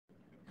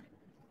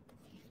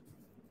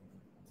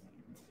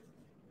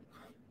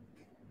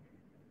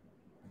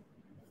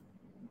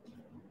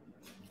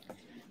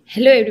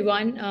Hello,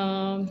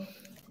 everyone.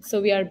 So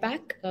we are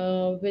back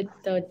with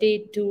the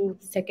day two,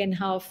 second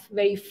half,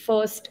 very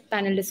first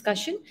panel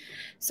discussion.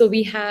 So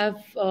we have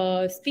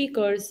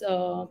speakers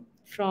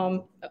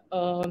from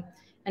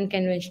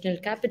Unconventional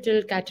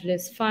Capital,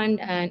 Catalyst Fund,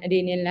 and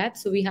Adanian Lab.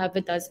 So we have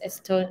with us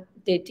Esther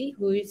Ndeti,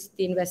 who is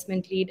the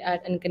investment lead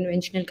at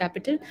Unconventional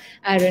Capital,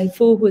 Irene,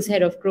 who is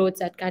head of growth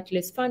at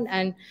Catalyst Fund,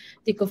 and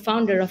the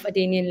co-founder of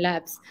Adanian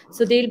Labs.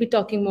 So they'll be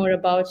talking more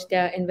about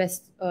their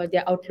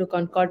outlook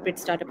on corporate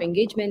startup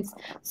engagements.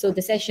 So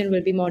the session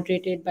will be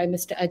moderated by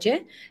Mr.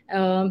 Ajay.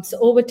 So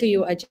over to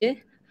you,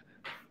 Ajay.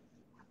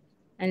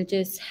 I'll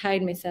just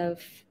hide myself.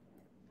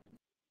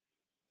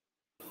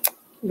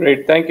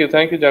 Great, thank you,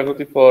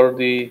 Jagrati, for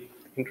the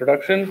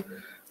introduction.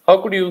 How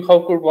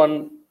could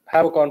one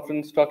have a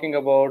conference talking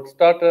about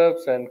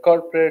startups and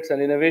corporates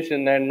and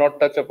innovation and not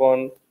touch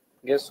upon,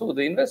 guess who,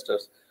 the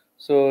investors?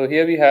 So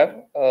here we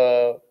have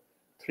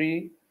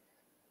three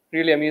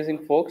really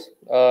amazing folks.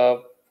 A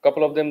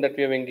couple of them that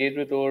we have engaged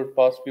with over the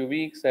past few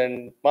weeks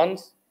and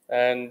months,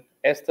 and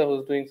Esther,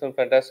 who's doing some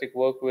fantastic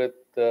work with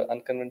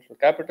Unconventional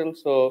Capital.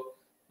 So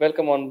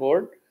welcome on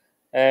board,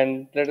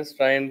 and let us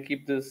try and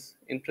keep this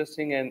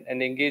interesting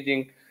and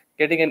engaging,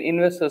 getting an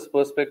investor's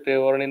perspective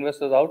or an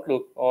investor's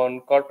outlook on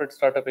corporate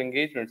startup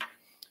engagements.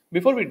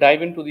 Before we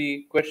dive into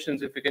the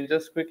questions, if we can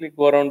just quickly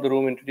go around the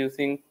room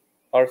introducing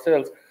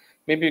ourselves.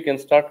 Maybe you can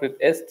start with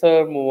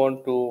Esther, move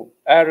on to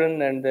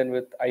Aaron, and then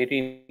with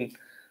Irene,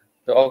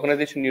 the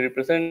organization you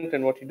represent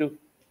and what you do.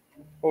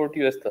 Over to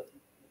you, Esther.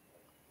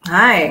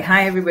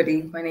 Hi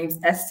everybody. My name is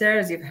Esther,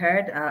 as you've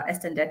heard,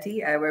 Esther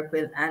Ndeti. I work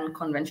with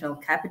Unconventional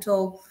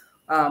Capital.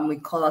 We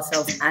call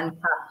ourselves ANCAP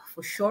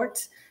for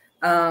short.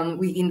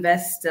 We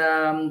invest,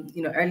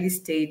 early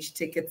stage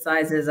ticket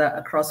sizes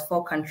across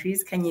 4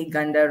 countries: Kenya,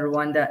 Uganda,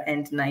 Rwanda,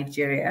 and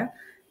Nigeria.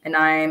 And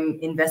I'm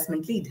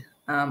investment lead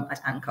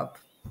at ANCAP.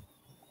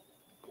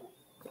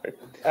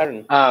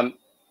 Aaron.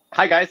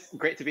 Hi guys,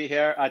 great to be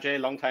here. Ajay,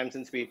 long time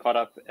since we caught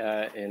up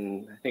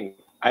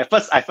I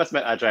first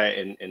met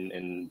Ajay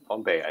in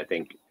Bombay, I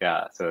think.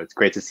 Yeah, so it's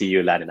great to see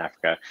you land in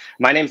Africa.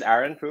 My name's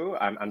Aaron Pu.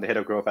 I'm the head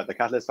of growth at the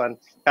Catalyst Fund.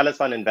 Catalyst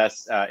Fund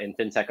invests in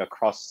fintech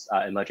across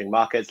emerging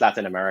markets,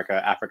 Latin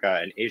America,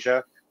 Africa, and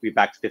Asia. We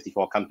backed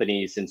 54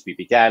 companies since we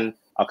began.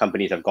 Our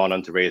companies have gone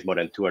on to raise more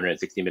than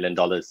 $260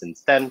 million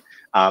since then.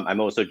 I'm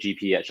also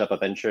GP at Sherpa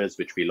Ventures,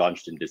 which we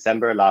launched in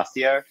December last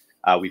year.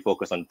 We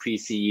focus on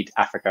pre-seed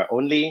Africa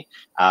only.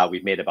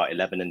 We've made about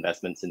 11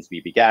 investments since we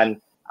began.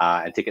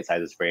 And ticket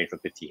sizes range from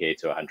 50K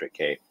to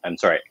 100K. I'm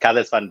sorry,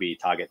 Catalyst Fund, we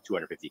target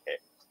 250K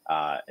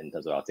in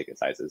terms of our ticket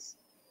sizes.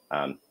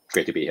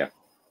 Great to be here.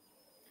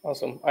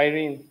 Awesome.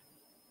 Irene.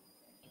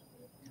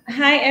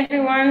 Hi,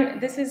 everyone.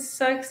 This is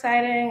so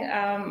exciting.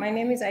 My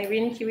name is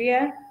Irene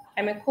Kiwia.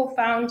 I'm a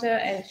co-founder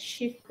and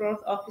chief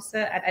growth officer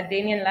at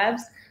Adanian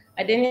Labs.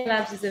 Adanian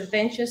Labs is a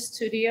venture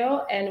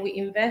studio, and we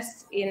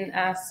invest in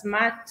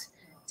smart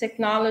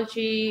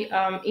technology,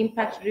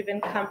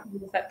 impact-driven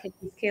companies that can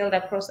be scaled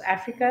across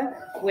Africa.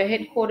 We're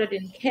headquartered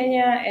in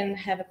Kenya and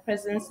have a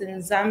presence in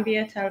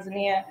Zambia,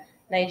 Tanzania,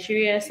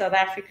 Nigeria, South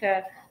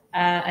Africa,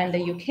 and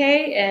the UK.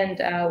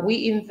 And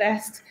we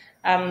invest,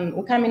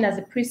 we come in as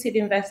a pre-seed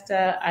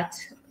investor at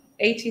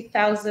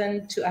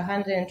 80,000 to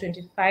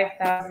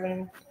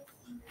 125,000.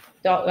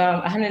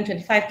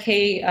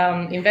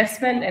 125K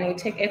investment, and we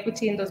take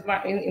equity in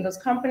those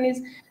companies.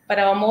 But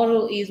our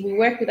model is we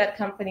work with that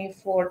company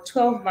for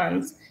 12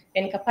 months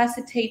and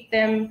capacitate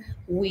them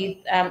with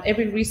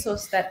every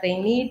resource that they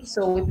need.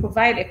 So we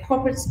provide a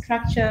corporate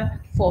structure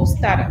for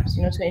startups,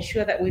 to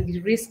ensure that we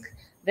de-risk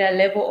their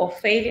level of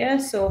failure.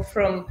 So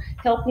from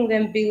helping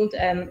them build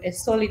a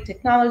solid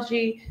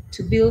technology,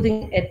 to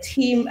building a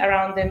team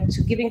around them,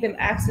 to giving them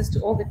access to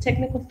all the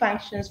technical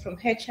functions from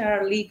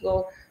HR,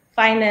 legal,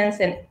 finance,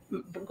 and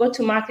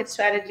go-to-market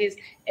strategies,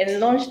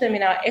 and launch them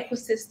in our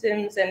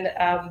ecosystems and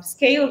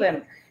scale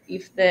them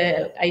if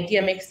the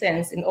idea makes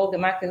sense in all the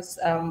markets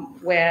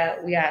where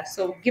we are.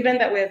 So given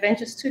that we're a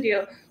venture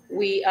studio,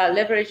 we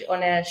leverage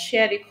on a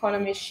shared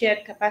economy,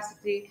 shared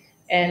capacity,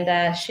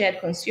 and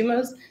shared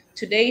consumers.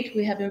 To date,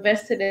 we have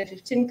invested in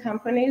 15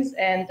 companies,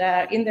 and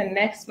in the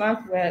next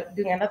month, we're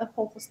doing another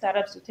call for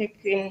startups to take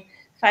in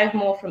 5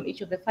 more from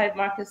each of the 5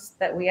 markets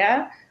that we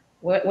are,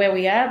 where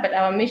we are, but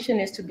our mission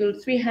is to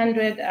build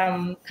 300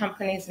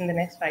 companies in the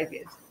next 5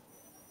 years.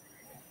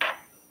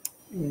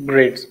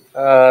 Great,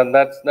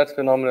 that's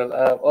phenomenal.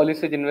 Early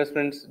stage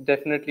investments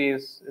definitely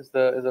is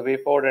the way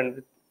forward, and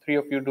with 3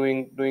 of you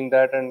doing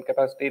that and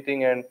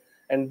capacitating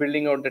and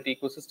building out that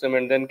ecosystem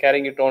and then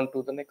carrying it on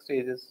to the next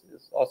stage is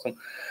awesome.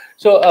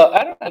 So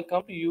Aaron, I'll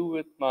come to you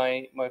with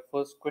my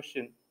first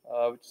question,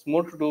 which is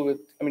more to do with,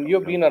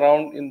 you've been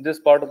around in this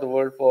part of the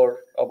world for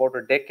about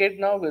a decade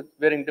now, with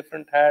wearing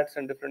different hats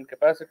and different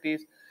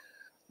capacities.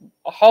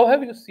 How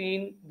have you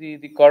seen the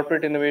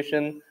corporate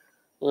innovation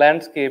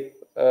landscape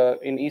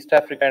in East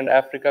Africa and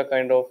Africa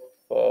kind of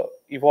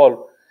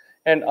evolve?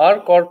 And are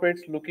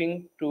corporates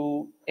looking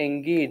to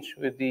engage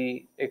with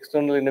the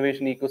external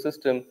innovation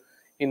ecosystem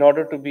in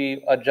order to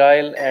be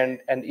agile and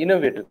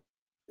innovative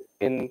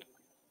in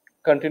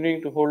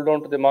continuing to hold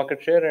on to the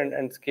market share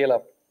and scale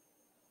up?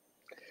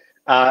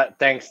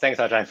 Thanks,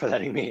 Ajay, for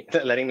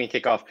letting me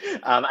kick off.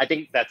 I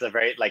think that's a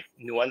very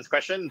nuanced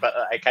question, but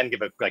I can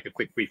give a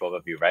quick brief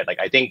overview, right?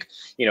 I think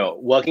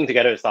working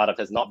together with startups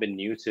has not been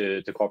new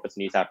to corporates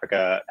in East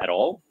Africa at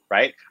all,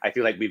 right? I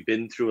feel like we've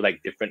been through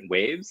different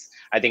waves.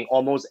 I think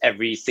almost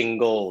every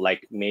single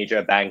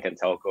major bank and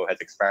telco has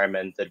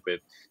experimented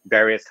with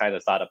various kinds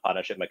of startup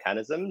partnership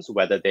mechanisms,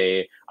 whether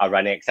they are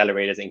running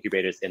accelerators,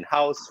 incubators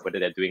in-house, whether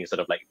they're doing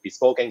sort of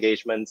bespoke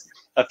engagements.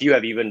 A few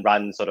have even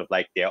run sort of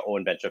their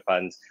own venture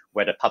funds,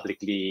 whether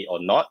publicly or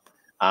not.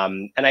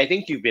 And I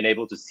think you've been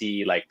able to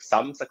see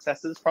some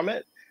successes from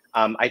it.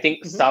 I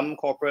think some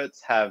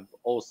corporates have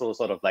also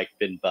sort of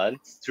been burnt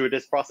through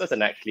this process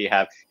and actually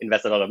have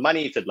invested a lot of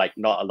money to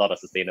not a lot of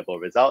sustainable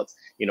results.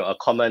 A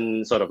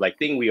common sort of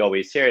thing we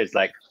always hear is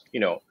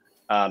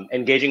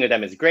engaging with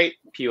them is great,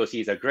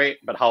 POCs are great,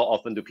 but how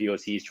often do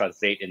POCs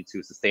translate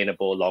into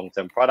sustainable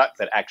long-term products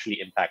that actually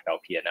impact our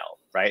P&L,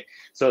 right?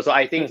 So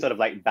I think sort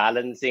of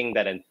balancing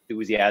that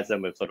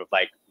enthusiasm with sort of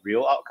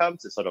real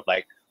outcomes is sort of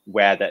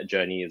where that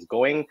journey is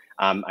going.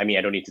 I mean,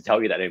 I don't need to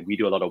tell you that we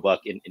do a lot of work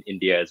in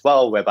India as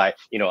well, whereby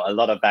a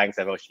lot of banks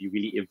have actually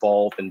really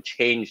evolved and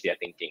changed their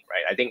thinking,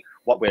 right? I think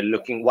what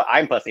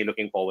I'm personally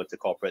looking forward to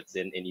corporates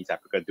in East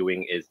Africa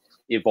doing is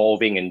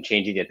evolving and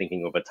changing their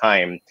thinking over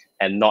time,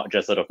 and not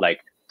just sort of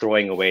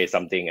throwing away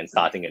something and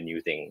starting a new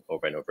thing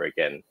over and over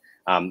again.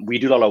 We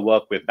do a lot of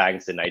work with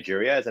banks in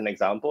Nigeria, as an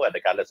example. At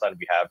the Catalyst Fund,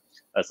 we have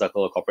a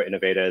circle of corporate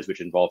innovators,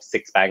 which involves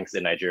 6 banks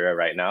in Nigeria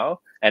right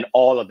now. And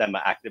all of them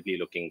are actively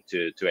looking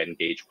to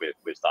engage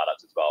with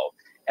startups as well.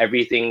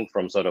 Everything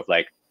from sort of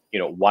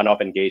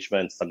one-off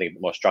engagements, something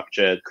more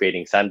structured,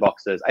 creating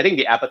sandboxes. I think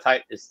the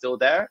appetite is still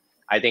there.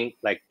 I think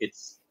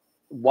it's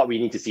what we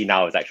need to see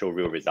now is actual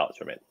real results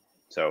from it.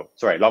 So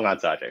sorry, long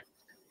answer, Ajay.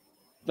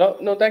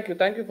 No, thank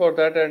you for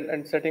that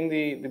and setting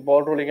the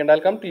ball rolling. And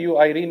I'll come to you,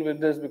 Irene, with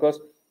this, because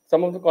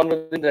some of the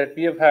conversations that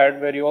we have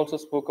had, where you also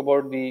spoke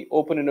about the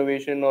open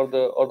innovation or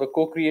the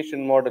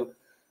co-creation model.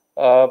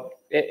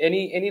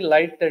 Any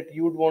light that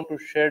you would want to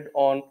shed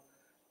on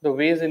the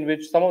ways in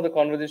which some of the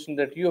conversations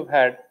that you have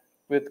had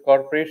with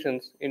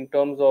corporations in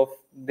terms of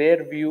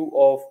their view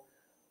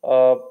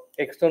of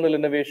external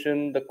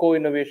innovation, the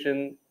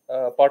co-innovation,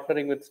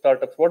 partnering with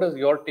startups? What is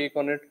your take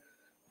on it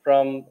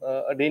from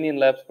Adanian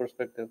Labs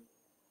perspective?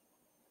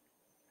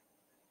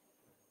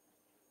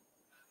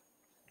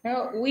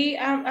 We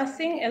are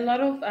seeing a lot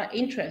of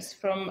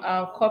interest from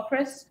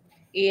corporates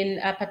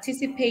in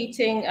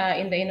participating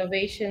in the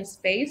innovation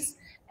space.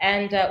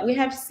 And we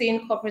have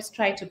seen corporates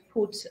try to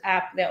put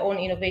up their own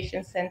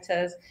innovation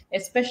centers,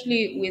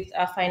 especially with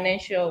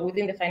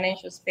within the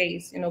financial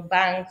space,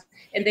 banks,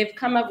 and they've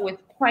come up with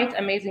quite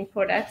amazing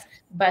products,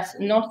 but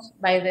not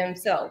by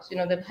themselves.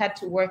 They've had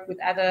to work with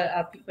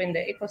other people in the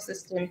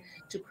ecosystem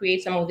to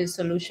create some of these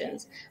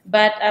solutions.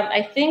 But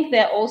I think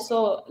they're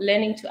also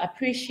learning to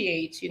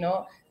appreciate,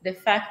 the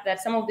fact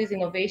that some of these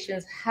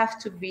innovations have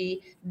to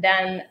be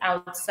done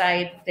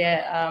outside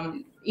their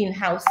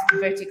in-house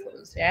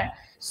verticals. Yeah.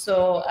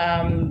 So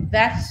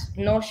that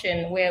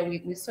notion where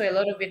we saw a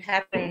lot of it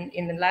happen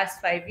in the last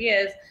 5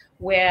 years,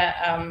 where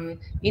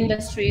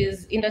industry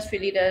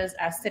leaders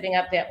are setting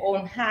up their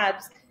own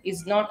hubs,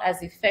 is not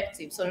as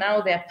effective. So now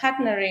they're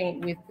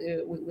partnering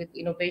with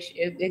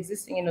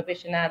existing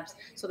innovation hubs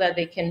so that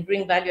they can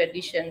bring value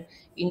addition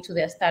into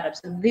their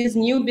startups. So these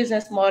new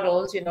business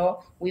models,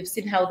 we've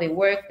seen how they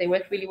work. They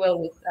work really well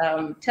with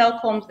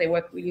telecoms. They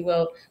work really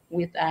well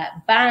with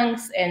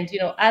banks, and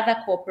other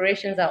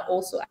corporations are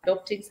also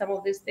adopting some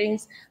of these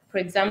things. For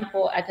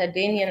example, at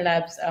Adanian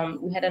Labs,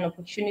 we had an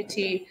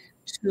opportunity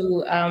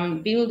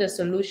to build a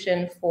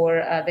solution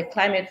for the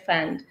climate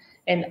fund.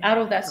 And out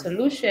of that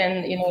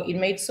solution, it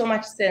made so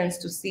much sense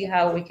to see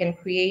how we can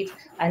create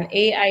an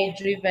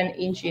AI-driven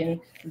engine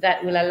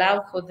that will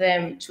allow for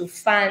them to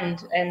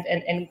fund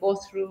and go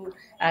through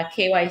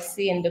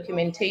KYC and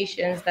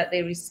documentations that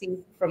they receive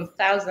from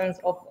thousands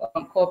of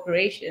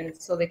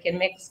corporations, so they can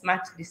make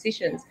smart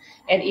decisions.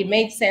 And it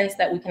made sense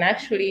that we can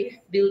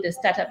actually build a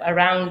startup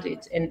around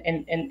it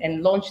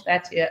and launch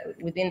that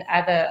within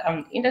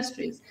other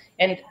industries.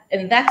 And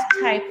that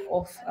type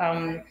of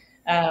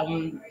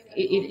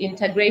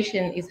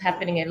integration is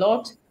happening a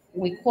lot.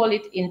 We call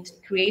it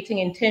creating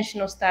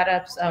intentional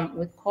startups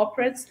with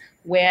corporates,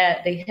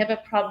 where they have a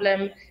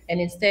problem, and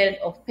instead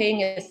of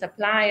paying a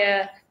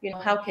supplier,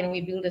 how can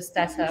we build a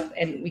startup?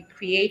 And we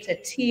create a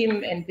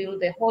team and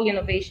build the whole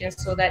innovation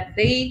so that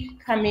they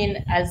come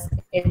in as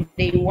a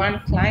day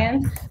one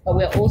client, but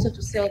we're also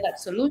to sell that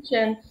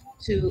solution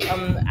to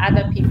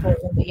other people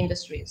in the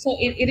industry. So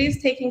it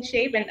is taking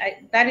shape, and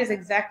that is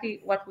exactly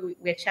what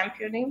we're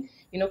championing,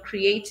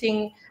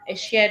 creating a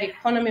shared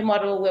economy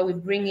model where we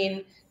bring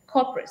in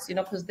corporates,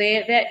 because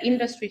they're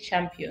industry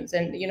champions.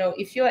 And,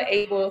 if you're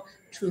able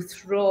to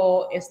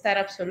throw a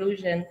startup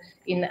solution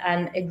in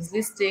an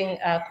existing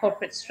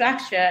corporate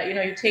structure,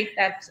 you take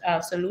that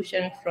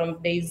solution from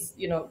base,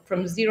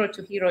 from zero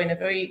to hero in a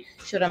very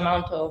short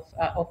amount of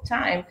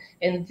time.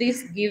 And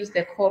this gives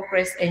the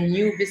corporates a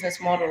new business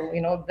model,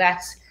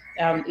 that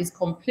is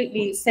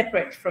completely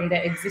separate from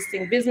their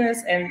existing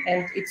business, and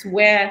it's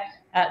where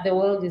the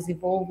world is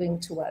evolving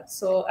towards.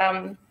 So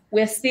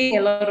we're seeing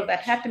a lot of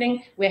that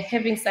happening. We're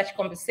having such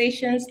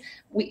conversations.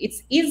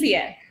 It's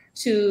easier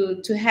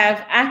to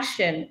have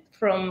action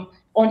from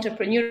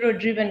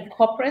entrepreneurial-driven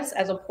corporates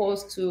as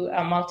opposed to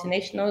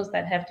multinationals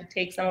that have to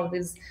take some of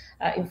this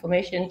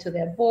information to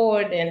their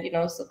board, and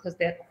so because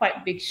they're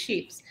quite big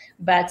ships.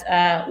 But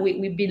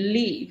we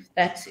believe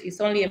that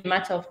it's only a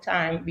matter of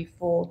time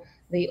before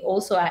they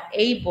also are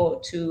able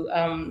to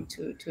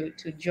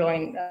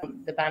join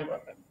the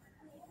bandwagon.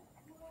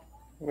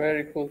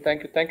 Very cool.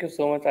 Thank you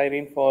so much,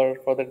 Irene, for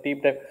the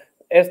deep dive.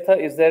 Esther,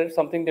 is there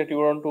something that you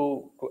want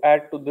to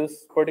add to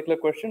this particular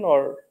question,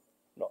 or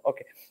no?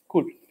 Okay,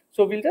 cool.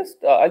 So we'll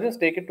just I'll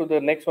just take it to the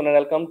next one, and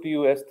I'll come to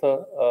you, Esther,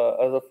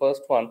 as the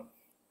first one.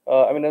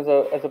 I mean, as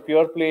a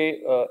pure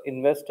play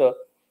investor,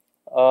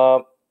 uh,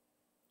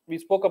 we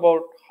spoke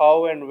about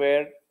how and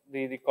where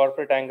the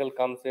corporate angle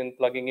comes in,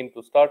 plugging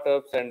into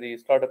startups and the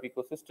startup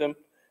ecosystem.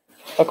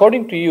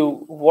 According to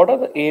you, what are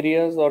the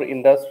areas or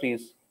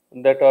industries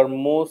that are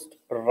most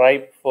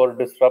ripe for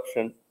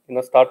disruption in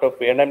a startup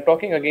way? And I'm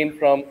talking again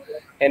from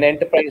an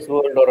enterprise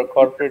world or a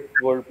corporate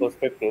world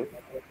perspective.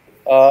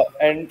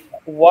 And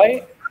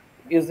why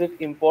is it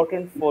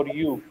important for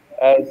you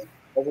as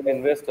an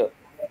investor,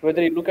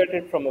 whether you look at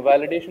it from a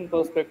validation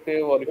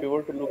perspective or if you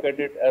were to look at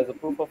it as a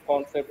proof of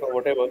concept or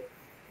whatever?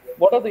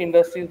 What are the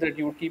industries that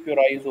you would keep your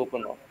eyes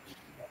open on?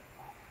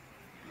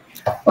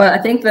 Well,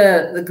 I think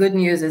the good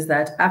news is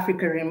that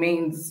Africa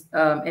remains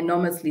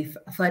enormously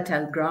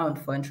fertile ground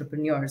for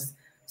entrepreneurs.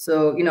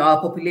 So,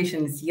 our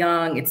population is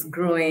young, it's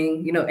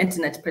growing,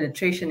 internet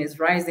penetration is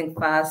rising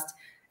fast.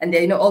 And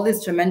there are, all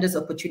these tremendous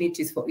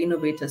opportunities for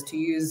innovators to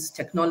use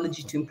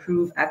technology to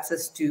improve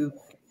access to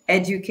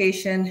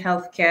education,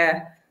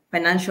 healthcare,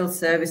 financial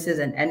services,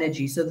 and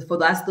energy. So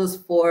for us, those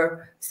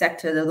four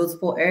sectors, or those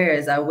four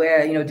areas are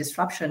where,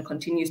 disruption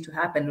continues to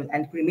happen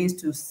and remains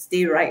to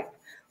stay ripe.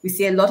 We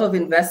see a lot of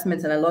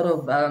investments and a lot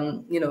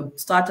of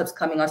startups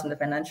coming out in the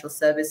financial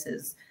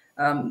services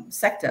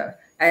sector.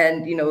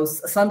 And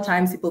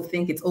sometimes people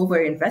think it's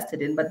over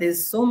invested in, but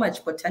there's so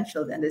much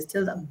potential and there's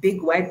still a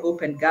big wide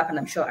open gap. And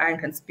I'm sure Aaron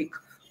can speak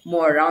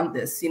more around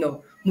this.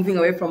 Moving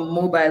away from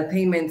mobile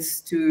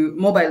payments to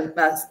mobile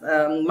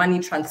money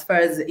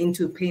transfers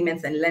into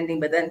payments and lending.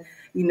 But then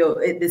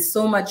there's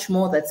so much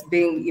more that's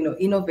being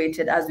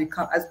innovated as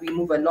we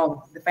move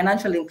along. The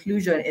financial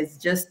inclusion is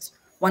just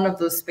one of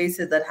those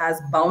spaces that has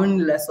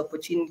boundless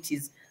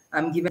opportunities,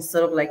 given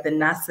sort of like the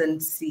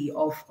nascency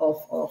of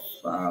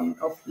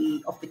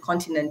the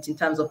continent in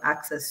terms of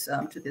access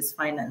to this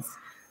finance.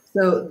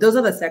 So those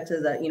are the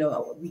sectors that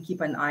we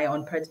keep an eye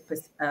on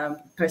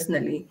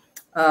personally,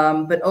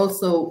 but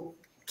also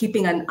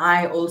keeping an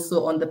eye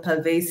also on the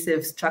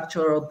pervasive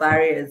structural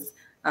barriers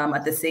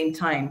at the same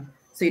time.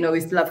 So we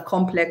still have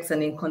complex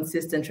and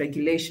inconsistent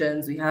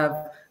regulations. We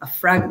have a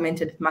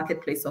fragmented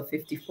marketplace of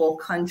 54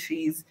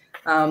 countries.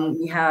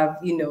 We have,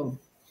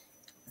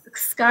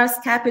 scarce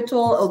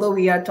capital, although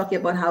we are talking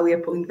about how we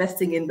are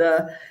investing in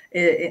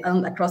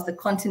across the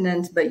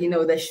continent. But,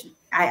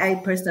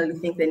 I personally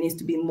think there needs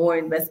to be more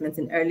investments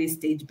in early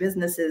stage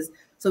businesses,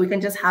 so we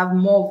can just have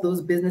more of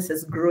those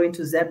businesses grow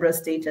into zebra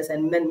status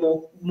and then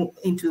more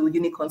into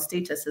unicorn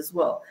status as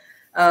well.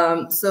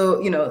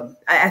 So,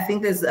 I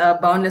think there's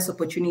boundless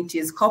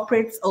opportunities.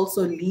 Corporates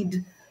also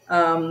lead,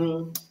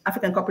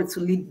 African corporates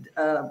who lead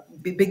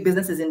big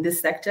businesses in these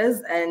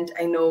sectors, and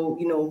I know,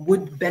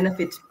 would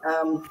benefit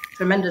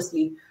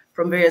tremendously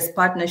from various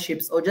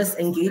partnerships or just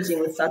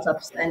engaging with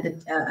startups and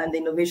the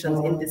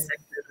innovations in this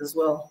sector as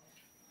well.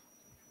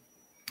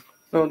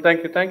 No,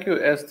 thank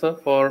you, Esther,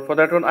 for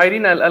that one.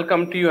 Irene, I'll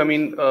come to you. I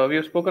mean, we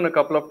have spoken a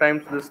couple of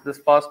times this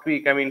past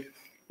week. I mean,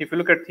 if you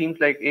look at themes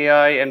like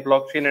AI and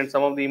blockchain and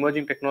some of the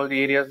emerging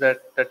technology areas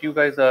that you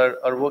guys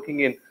are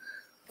working in,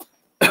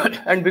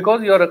 and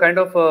because you're a kind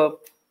of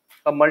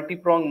a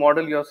multi-pronged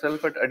model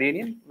yourself at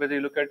Adanian, whether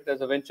you look at it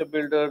as a venture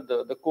builder,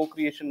 the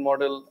co-creation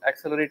model,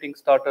 accelerating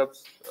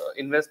startups,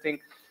 investing,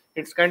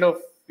 it's kind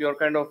of you're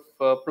kind of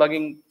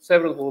plugging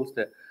several holes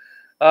there.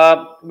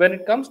 When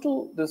it comes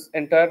to this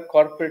entire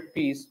corporate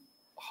piece,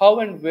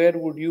 how and where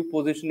would you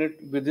position it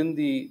within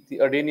the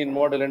Adanian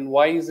model, and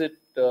why is it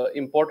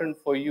important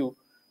for you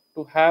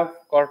to have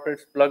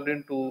corporates plugged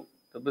into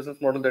the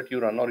business model that you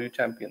run or you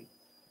champion?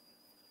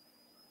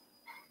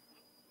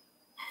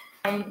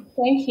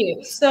 Thank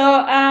you. So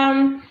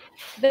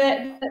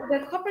the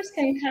corporates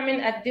can come in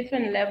at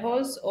different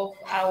levels of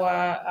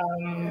our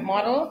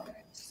model.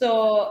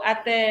 So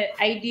at the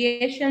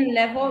ideation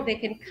level, they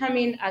can come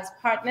in as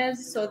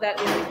partners, so that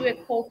when we do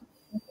a call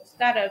for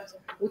startups,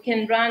 we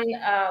can run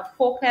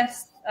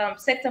focused,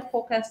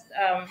 sector-focused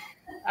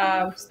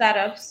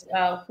startups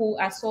who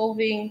are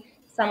solving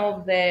some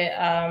of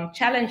the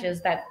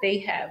challenges that they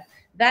have.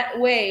 That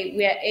way,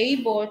 we are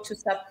able to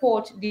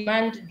support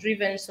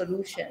demand-driven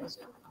solutions.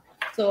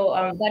 So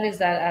that is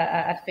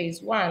at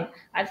phase one.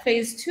 At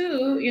phase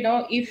two,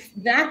 if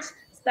that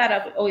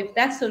startup or if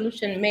that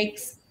solution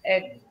makes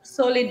a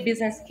solid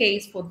business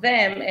case for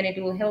them and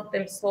it will help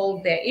them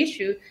solve their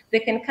issue, they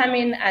can come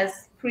in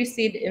as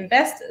pre-seed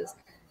investors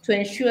to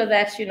ensure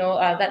that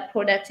that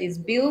product is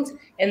built,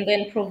 and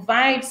then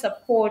provide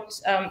support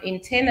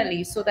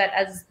internally, so that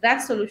as that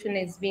solution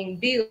is being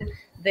built,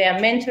 they are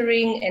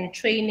mentoring and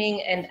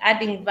training and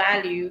adding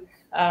value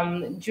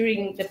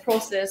during the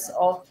process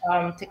of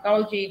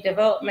technology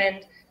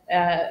development,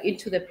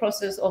 into the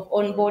process of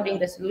onboarding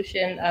the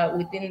solution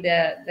within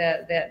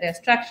their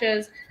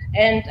structures.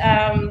 And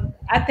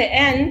at the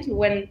end,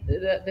 when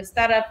the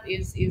startup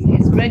is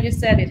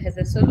registered, it has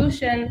a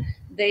solution,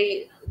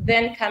 they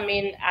then come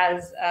in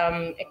as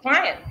a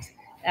client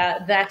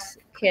that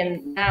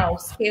can now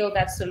scale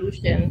that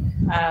solution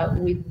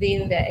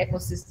within their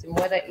ecosystem,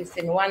 whether it's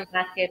in one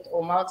market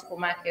or multiple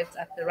markets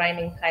at the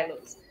running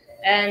pilots.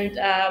 And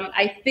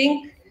I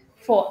think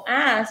for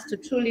us to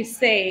truly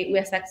say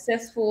we're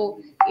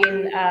successful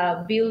in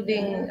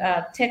building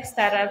tech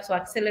startups or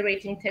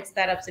accelerating tech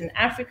startups in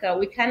Africa,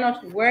 we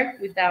cannot work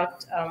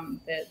without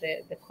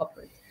the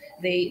corporate.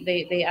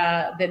 They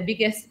are the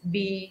biggest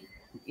B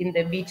in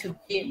the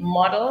B2B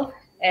model,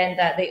 and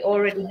they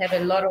already have a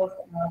lot of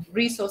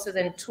resources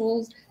and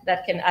tools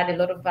that can add a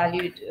lot of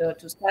value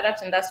to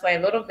startups, and that's why a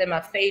lot of them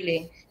are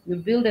failing. You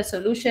build a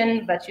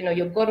solution, but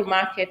your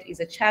go-to-market is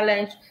a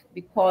challenge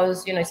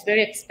because it's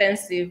very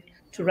expensive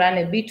to run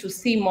a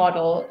B2C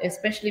model,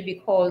 especially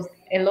because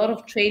a lot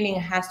of training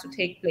has to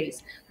take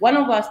place. One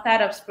of our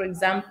startups, for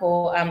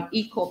example,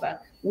 eCover,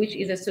 which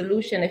is a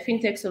solution, a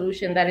fintech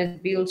solution that is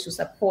built to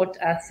support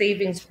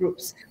savings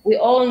groups. We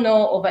all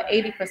know over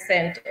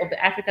 80% of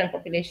the African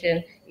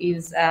population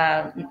is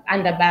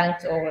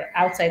underbanked or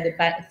outside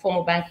the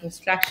formal banking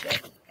structure.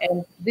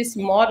 And this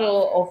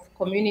model of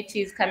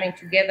communities coming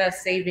together,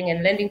 saving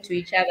and lending to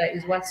each other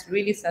is what's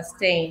really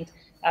sustained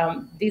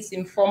this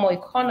informal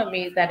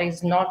economy that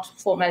is not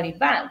formally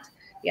banked.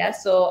 Yeah,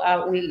 so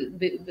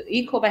the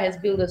eCover has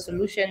built a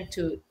solution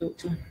to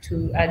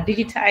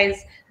digitize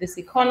this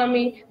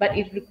economy, but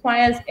it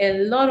requires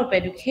a lot of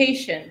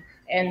education.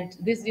 And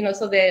this,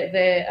 so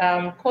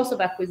the cost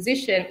of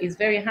acquisition is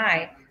very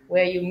high,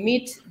 where you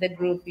meet the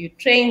group, you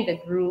train the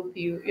group,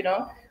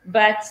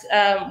 but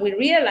we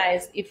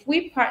realize if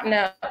we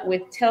partner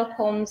with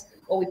telecoms,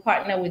 or we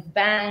partner with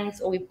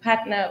banks, or we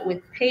partner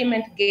with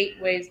payment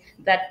gateways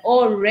that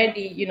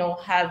already,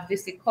 have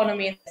this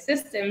economy in the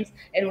systems,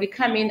 and we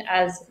come in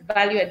as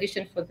value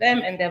addition for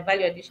them and their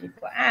value addition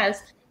for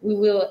us, we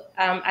will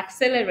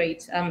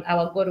accelerate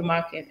our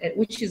go-to-market,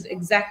 which is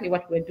exactly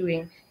what we're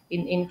doing.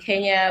 In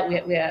Kenya,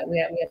 we are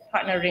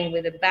partnering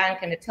with a bank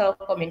and a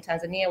telecom. In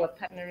Tanzania, we're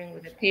partnering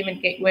with a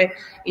payment gateway.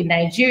 In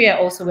Nigeria,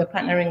 also, we're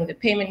partnering with a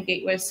payment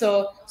gateway.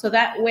 So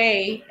that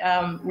way,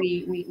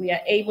 we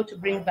are able to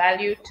bring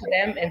value to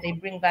them, and they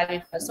bring value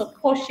to us. So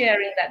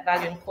co-sharing that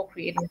value and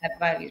co-creating that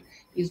value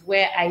is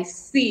where I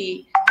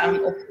see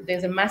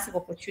there's a massive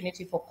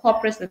opportunity for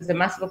corporates. There's a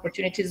massive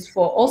opportunities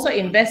for also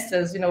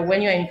investors.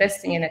 When you're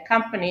investing in a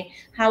company,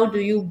 how do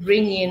you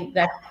bring in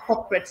that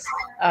corporate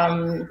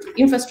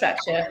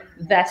infrastructure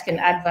that can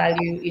add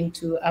value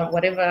into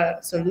whatever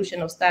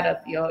solution or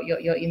startup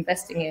you're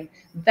investing in?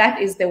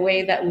 That is the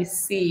way that we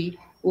see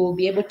we'll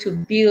be able to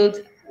build.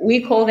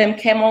 We call them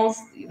camels.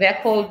 They're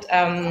called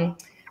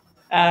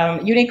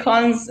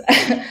unicorns.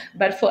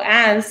 But for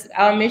us,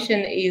 our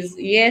mission is,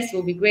 yes, it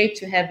will be great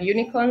to have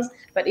unicorns,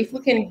 but if we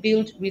can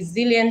build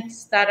resilient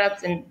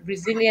startups and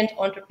resilient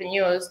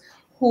entrepreneurs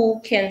who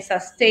can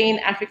sustain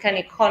African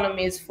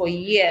economies for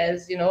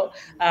years,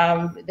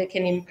 they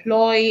can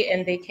employ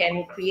and they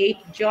can create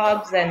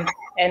jobs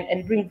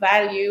and bring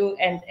value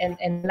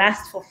and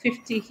last for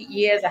 50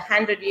 years,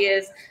 100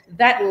 years,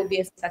 that will be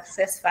a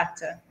success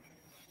factor.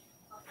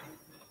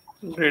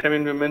 Great. I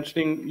mean, we're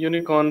mentioning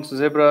unicorns,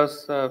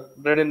 zebras.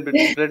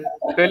 Read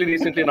fairly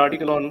recently an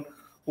article on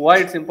why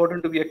it's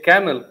important to be a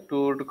camel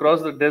to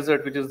cross the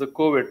desert, which is the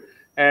COVID.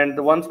 And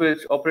the ones which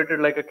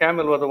operated like a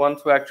camel were the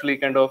ones who actually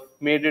kind of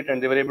made it,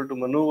 and they were able to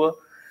maneuver.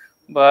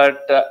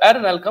 But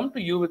Aaron, I'll come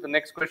to you with the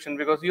next question,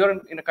 because you're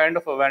in a kind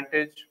of a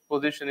vantage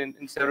position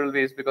in several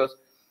ways, because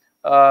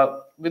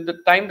with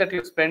the time that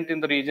you've spent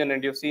in the region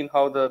and you've seen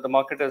how the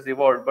market has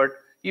evolved, but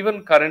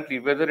even currently,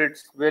 whether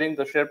it's wearing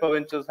the Sherpa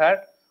Ventures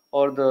hat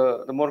or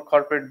the more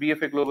corporate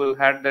BFA Global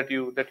hat that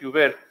you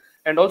wear,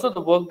 and also the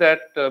work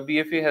that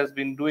BFA has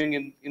been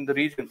doing in the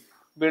region,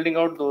 building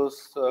out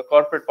those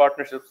corporate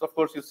partnerships. Of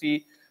course, you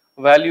see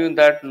value in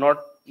that,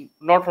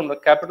 not from the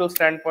capital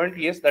standpoint.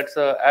 Yes, that's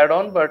an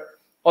add-on, but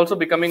also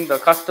becoming the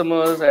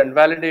customers and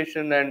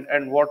validation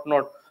and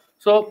whatnot.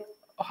 So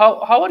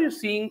how are you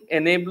seeing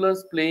enablers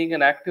playing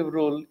an active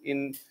role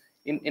in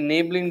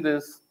enabling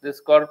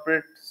this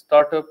corporate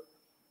startup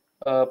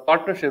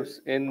partnerships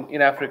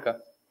in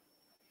Africa?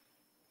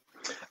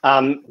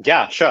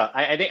 Yeah, sure.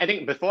 I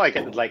think before I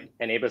get to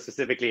enablers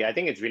specifically, I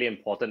think it's really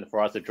important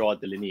for us to draw a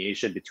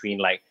delineation between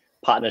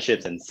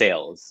partnerships and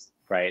sales,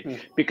 right?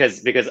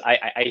 Because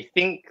I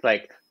think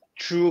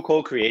true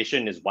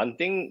co-creation is one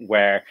thing,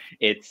 where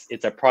it's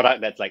a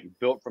product that's like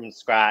built from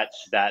scratch,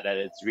 that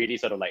it's really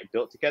sort of like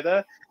built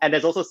together. And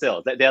there's also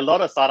sales. There are a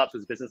lot of startups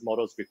whose business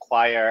models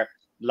require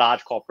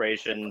large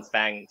corporations,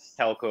 banks,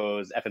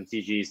 telcos,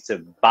 FMCGs to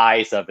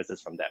buy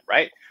services from them,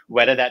 right?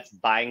 Whether that's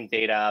buying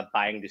data,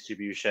 buying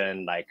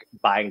distribution, like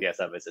buying their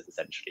services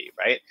essentially,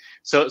 right?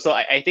 So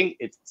I think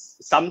it's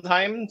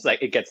sometimes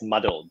like it gets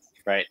muddled,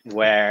 right?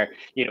 Where,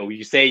 you know,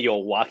 you say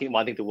you're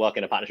wanting to work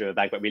in a partnership with a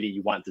bank, but really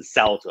you want to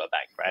sell to a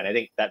bank, right? And I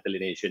think that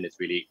delineation is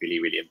really, really,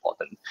 really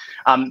important.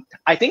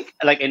 I think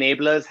like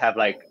enablers have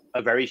like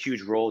a very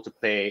huge role to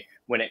play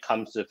when it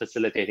comes to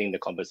facilitating the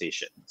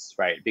conversations,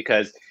 right?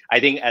 Because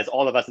I think, as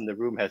all of us in the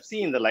room have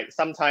seen, that like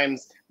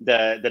sometimes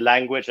the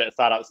language that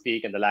startups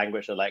speak and the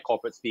language that like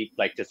corporate speak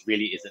like just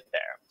really isn't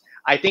there.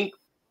 I think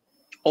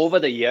over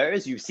the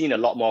years, you've seen a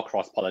lot more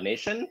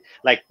cross-pollination.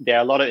 Like there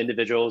are a lot of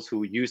individuals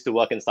who used to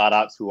work in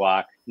startups who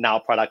are now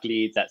product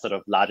leads at sort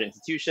of larger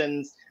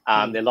institutions.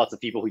 There are lots of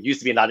people who used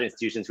to be in larger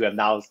institutions who have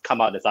now come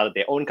out and started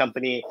their own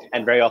company,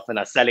 and very often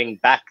are selling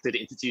back to the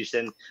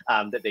institution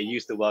that they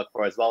used to work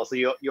for as well. So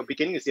you're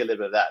beginning to see a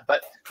little bit of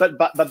that.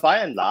 But by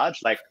and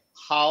large, like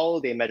how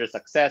they measure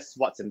success,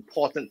 what's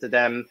important to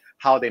them,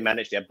 how they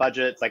manage their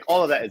budgets, like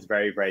all of that is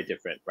very, very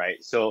different,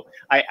 right? So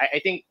I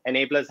think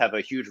enablers have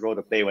a huge role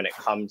to play when it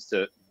comes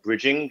to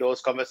bridging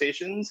those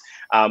conversations,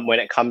 when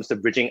it comes to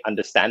bridging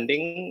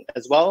understanding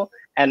as well,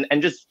 and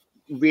just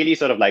really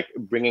sort of like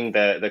bringing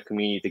the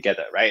community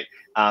together, right?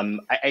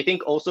 I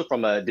think also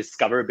from a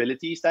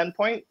discoverability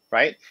standpoint,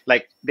 right?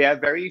 Like there are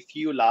very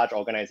few large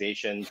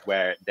organizations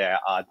where there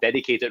are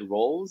dedicated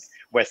roles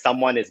where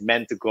someone is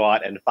meant to go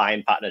out and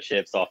find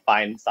partnerships or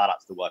find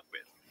startups to work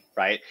with,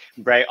 right?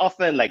 Very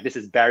often, like this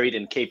is buried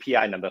in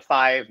KPI number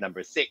 5,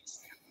 number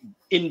 6,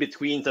 in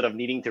between sort of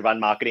needing to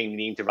run marketing,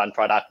 needing to run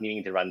product,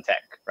 needing to run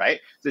tech, right?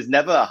 So it's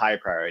never a high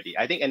priority.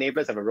 I think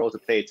enablers have a role to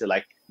play to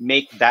like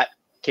make that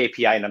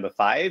KPI number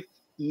 5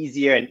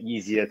 easier and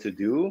easier to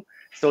do,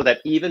 so that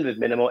even with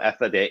minimal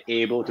effort, they're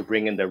able to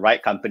bring in the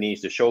right companies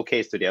to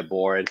showcase to their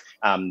board,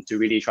 to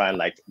really try and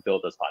like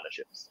build those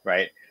partnerships,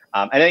 right?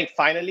 And I think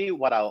finally,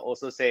 what I'll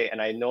also say, and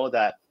I know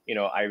that, you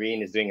know,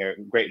 Irene is doing a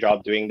great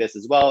job doing this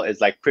as well, is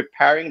like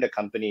preparing the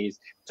companies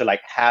to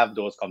like have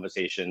those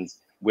conversations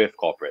with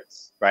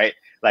corporates, right?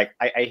 Like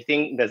I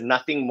think there's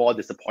nothing more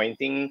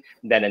disappointing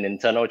than an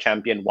internal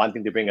champion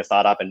wanting to bring a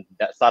startup, and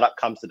that startup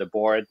comes to the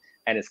board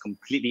and is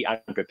completely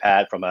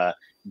unprepared from a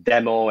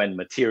demo and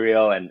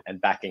material and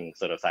backing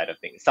sort of side of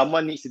things.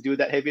 Someone needs to do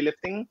that heavy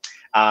lifting,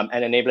 and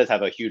enablers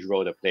have a huge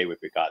role to play with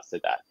regards to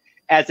that.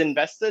 As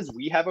investors,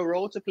 we have a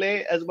role to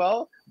play as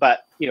well,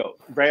 but you know,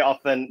 very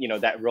often, you know,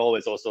 that role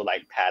is also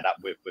like paired up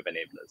with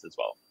enablers as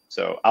well.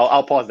 So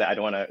I'll pause there. I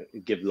don't want to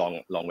give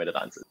long-winded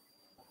answers.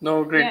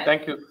 No, great, Yeah.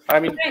 Thank you. I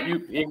mean,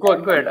 you go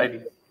ahead,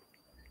 Irene.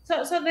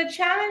 So the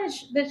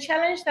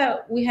challenge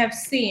that we have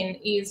seen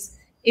is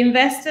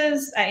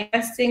investors are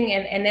investing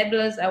and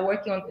enablers are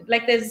working on,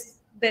 like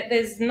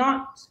there's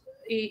not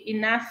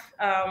enough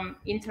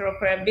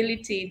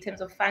interoperability in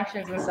terms of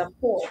functions and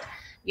support.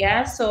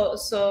 Yeah, so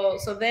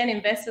then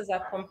investors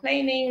are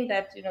complaining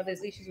that, you know,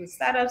 there's issues with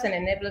startups, and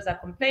enablers are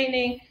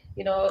complaining,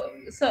 you know.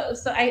 So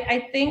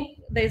I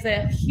think there's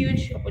a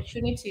huge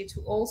opportunity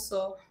to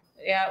also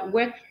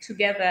work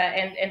together,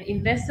 and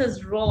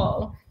investors'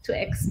 role to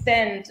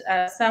extend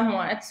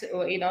somewhat,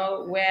 you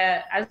know,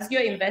 where as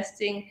you're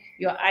investing,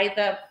 you're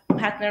either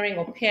partnering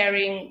or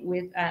pairing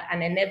with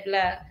an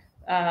enabler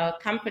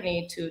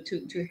company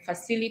to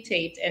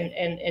facilitate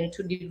and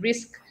to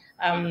de-risk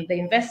the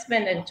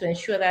investment, and to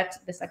ensure that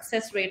the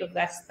success rate of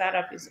that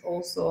startup is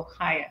also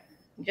higher.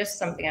 Just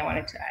something I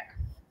wanted to add.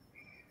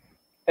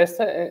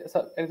 Esther,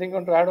 anything you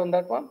want to add on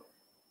that one?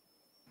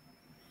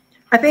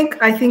 I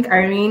think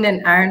Irene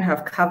and Aaron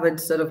have covered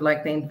sort of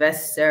like the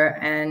investor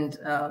and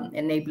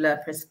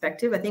enabler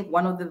perspective. I think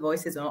one of the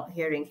voices we're not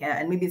hearing here,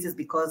 and maybe this is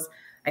because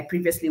I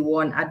previously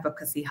wore an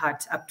advocacy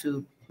hat up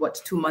to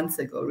 2 months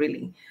ago,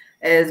 really,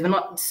 is we're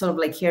not sort of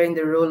like hearing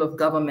the role of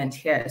government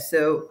here.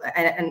 So,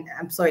 and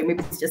I'm sorry,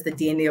 maybe it's just the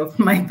DNA of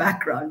my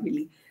background,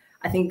 really.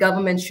 I think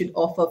government should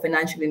offer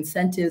financial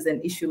incentives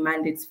and issue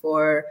mandates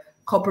for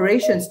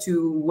corporations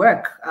to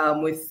work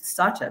with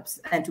startups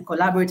and to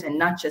collaborate, and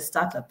not just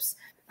startups.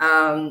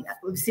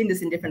 We've seen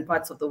this in different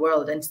parts of the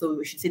world, and so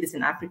we should see this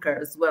in Africa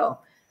as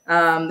well.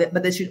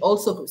 But they should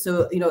also,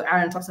 so, you know,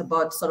 Aaron talks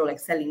about sort of like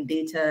selling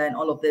data and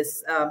all of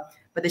this,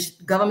 but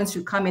governments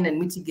should come in and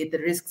mitigate the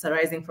risks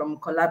arising from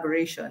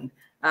collaboration,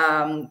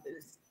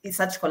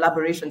 such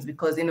collaborations,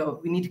 because, you know,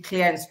 we need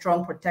clear and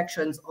strong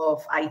protections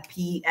of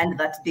IP and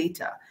that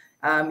data.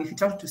 If you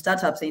talk to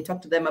startups and you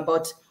talk to them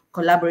about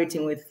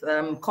collaborating with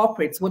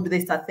corporates, what do they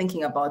start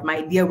thinking about? My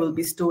idea will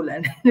be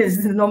stolen. This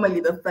is normally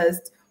the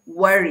first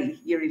worry,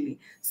 really.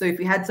 So if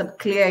we had some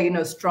clear, you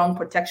know, strong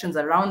protections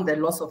around the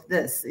loss of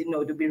this, you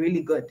know, it would be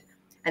really good.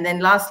 And then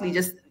lastly,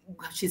 just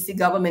should see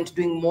government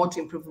doing more to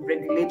improve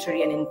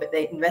regulatory and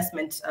the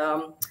investment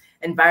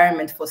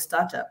environment for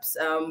startups.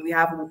 We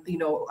have, you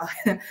know,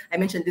 I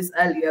mentioned this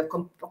earlier,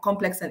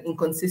 complex and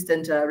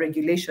inconsistent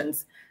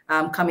regulations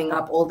coming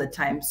up all the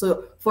time.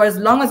 So for as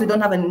long as we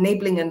don't have an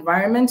enabling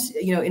environment,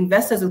 you know,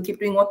 investors will keep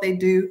doing what they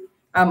do.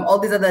 All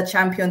these other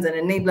champions and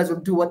enablers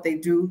will do what they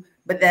do,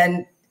 but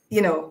then,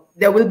 you know,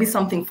 there will be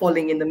something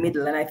falling in the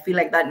middle. And I feel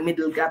like that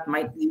middle gap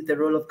might be the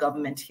role of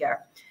government here.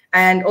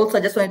 And also,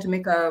 I just wanted to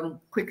make a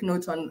quick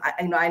note on,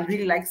 you know, I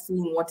really like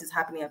seeing what is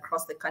happening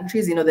across the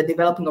countries, you know, the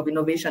developing of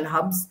innovation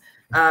hubs,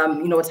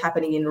 you know, what's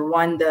happening in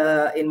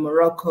Rwanda, in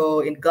Morocco,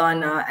 in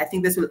Ghana. I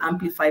think this will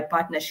amplify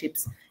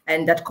partnerships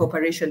and that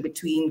cooperation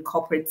between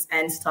corporates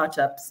and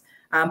startups,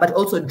 but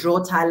also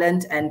draw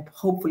talent and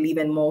hopefully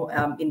even more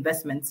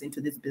investments into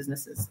these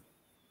businesses.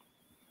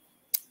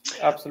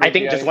 Absolutely. I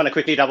think just want to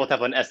quickly double tap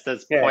on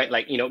Esther's point.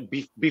 Like, you know,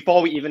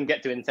 before we even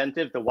get to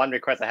incentive, the one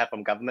request I have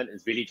from government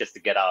is really just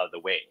to get out of the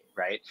way,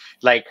 right?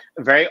 Like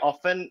very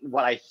often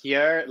what I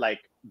hear like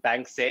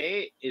banks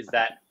say is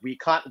that we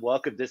can't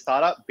work with this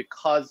startup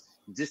because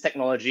this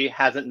technology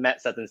hasn't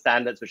met certain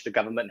standards which the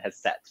government has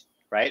set,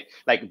 right?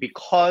 Like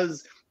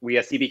because we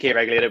are CBK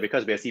regulated,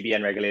 because we are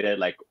CBN regulated,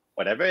 like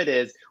whatever it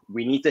is,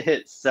 we need to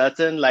hit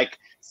certain like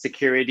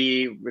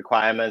security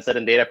requirements,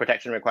 certain data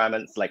protection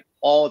requirements, like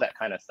all that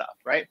kind of stuff,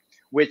 right?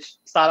 Which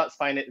startups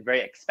find it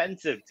very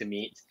expensive to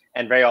meet.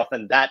 And very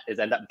often that is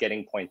end up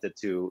getting pointed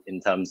to in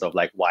terms of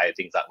like why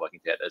things aren't working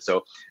together.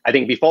 So I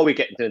think before we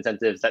get into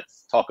incentives,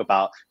 let's talk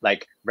about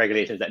like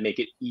regulations that make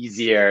it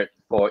easier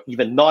for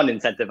even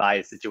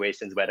non-incentivized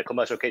situations where the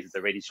commercial case is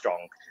already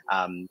strong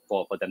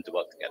for them to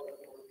work together.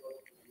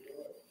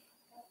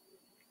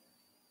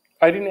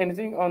 Irene,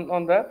 anything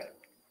on that?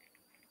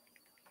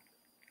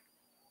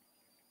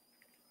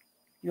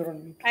 You're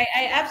on mute.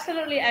 I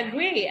absolutely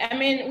agree. I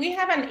mean, we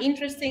have an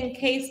interesting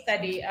case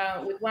study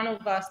with one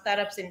of our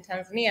startups in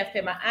Tanzania,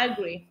 Fema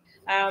Agri,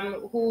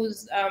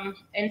 whose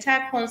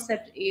entire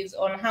concept is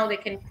on how they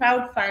can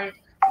crowdfund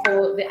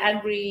for the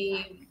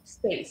agri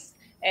space.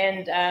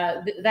 And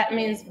that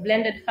means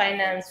blended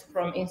finance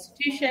from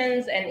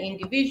institutions and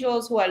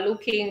individuals who are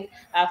looking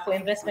for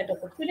investment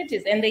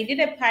opportunities. And they did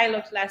a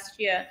pilot last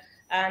year,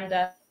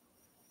 and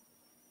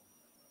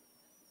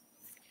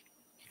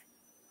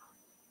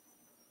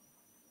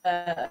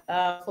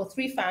for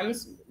 3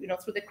 farms, you know,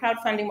 through the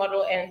crowdfunding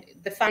model, and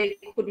the fund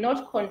could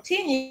not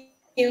continue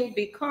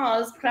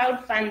because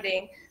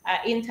crowdfunding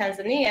in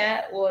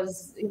Tanzania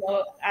was, you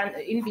know,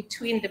 in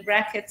between the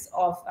brackets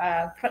of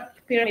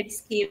pyramid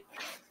scheme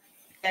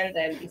and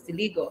it's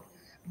illegal.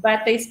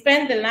 But they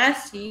spent the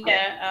last year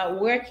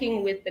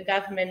working with the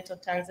government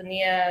of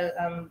Tanzania,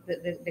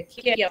 the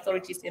Kiwia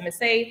authorities,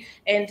 MSA,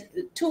 and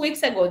 2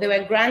 weeks ago they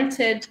were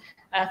granted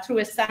through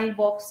a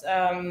sandbox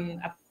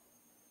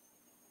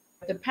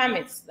the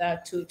permits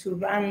to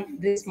run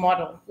this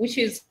model, which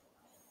is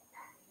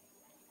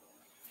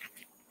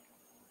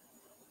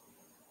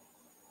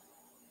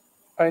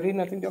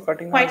Irene, I think you're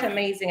cutting quite out.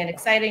 amazing and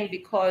exciting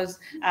because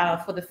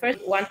for the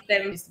first one of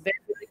them is very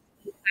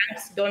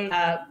banks don't,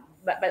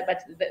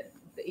 but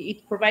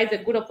it provides a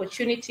good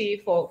opportunity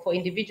for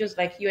individuals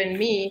like you and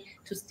me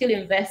to still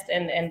invest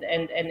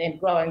and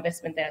grow our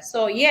investment there.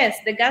 So yes,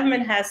 the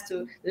government has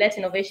to let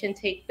innovation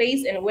take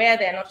place, and where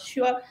they're not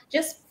sure,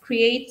 just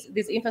create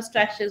these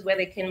infrastructures where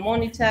they can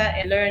monitor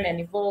and learn and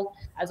evolve,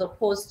 as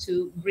opposed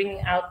to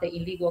bringing out the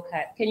illegal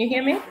card. Can you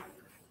hear me?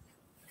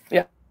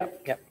 Yeah.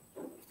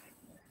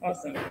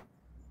 Awesome.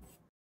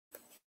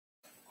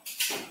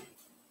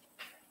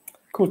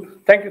 Cool.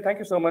 Thank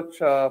you so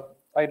much,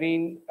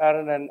 Irene,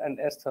 Aaron, and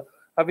Esther.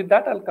 With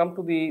that, I'll come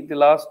to the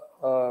last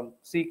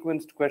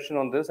sequenced question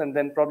on this, and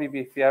then probably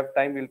if we have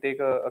time, we'll take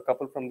a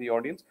couple from the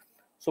audience.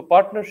 So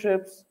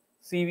partnerships,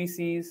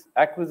 CVCs,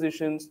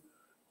 acquisitions,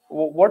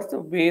 what's the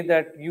way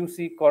that you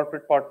see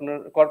corporate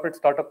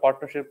startup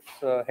partnerships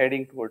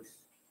heading towards?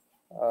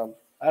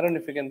 Aaron,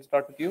 if we can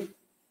start with you.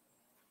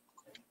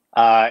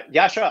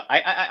 Yeah, sure.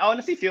 I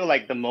honestly feel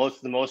like the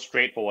most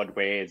straightforward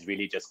way is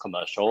really just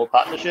commercial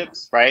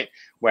partnerships, right?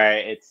 Where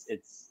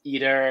it's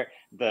either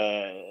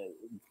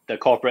the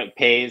corporate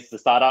pays the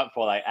startup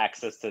for like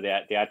access to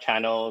their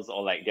channels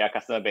or like their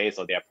customer base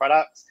or their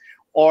products,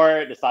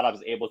 or the startup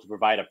is able to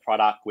provide a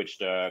product which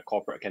the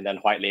corporate can then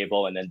white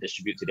label and then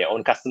distribute to their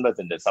own customers,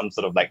 and there's some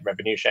sort of like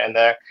revenue share in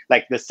there.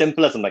 Like the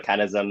simplest of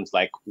mechanisms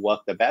like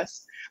work the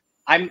best.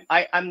 I'm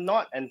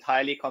not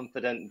entirely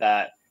confident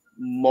that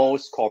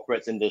most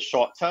corporates in the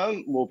short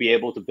term will be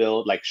able to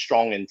build like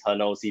strong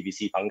internal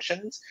CVC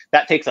functions.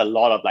 That takes a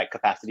lot of like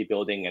capacity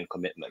building and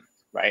commitment,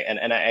 right?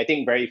 And I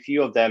think very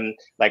few of them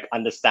like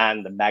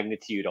understand the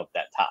magnitude of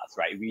that task,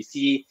 right? We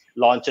see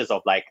launches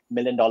of like $1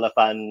 million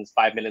funds,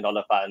 $5 million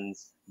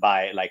funds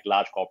by like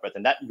large corporates,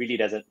 and that really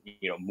doesn't,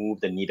 you know, move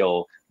the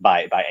needle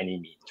by any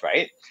means,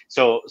 right?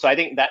 So I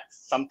think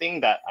that's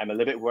something that I'm a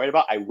little bit worried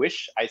about. I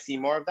wish I see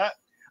more of that.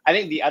 I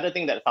think the other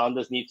thing that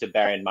founders need to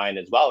bear in mind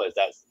as well is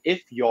that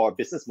if your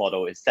business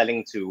model is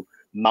selling to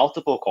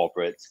multiple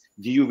corporates,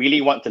 do you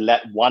really want to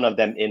let one of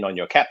them in on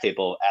your cap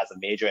table as a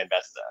major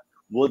investor?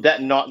 Will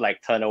that not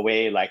like turn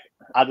away like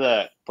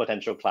other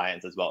potential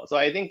clients as well? So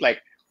I think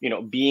like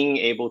being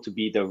able to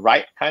be the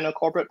right kind of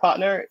corporate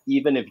partner,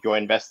 even if you're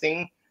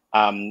investing,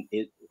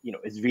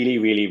 is really,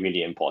 really,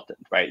 really important,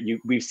 right?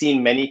 We've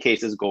seen many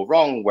cases go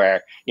wrong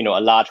where, a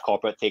large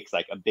corporate takes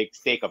like a big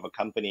stake of a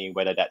company,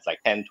 whether that's like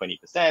 10,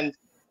 20%,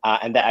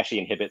 and that actually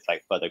inhibits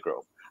like further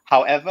growth.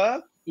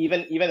 However,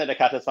 even at the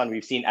Catalyst Fund,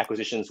 we've seen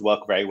acquisitions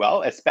work very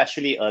well,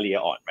 especially earlier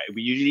on, right?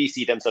 We usually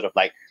see them sort of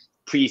like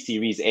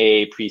pre-Series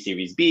A,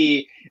 pre-Series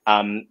B.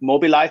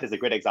 Mobilize is a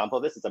great example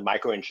of this. It's a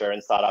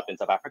micro-insurance startup in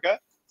South Africa.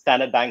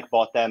 Standard Bank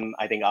bought them,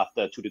 I think,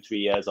 after 2 to 3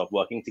 years of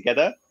working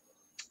together.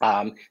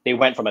 They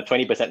went from a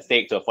 20%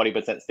 stake to a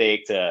 40%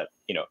 stake to,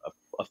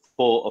 a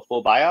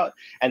full buyout.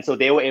 And so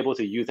they were able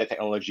to use that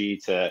technology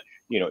to,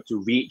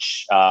 to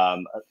reach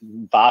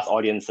vast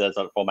audiences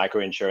for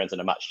microinsurance in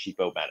a much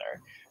cheaper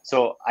manner.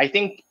 So I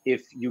think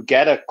if you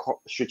get a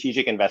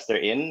strategic investor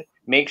in,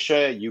 make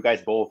sure you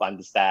guys both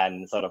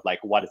understand sort of like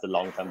what is the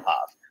long-term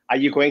path. Are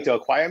you going to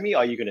acquire me, or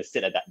are you going to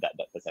sit at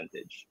that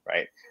percentage,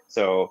 right?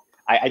 So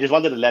I just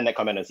wanted to lend that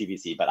comment on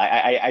CVC, but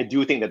I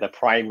do think that the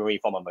primary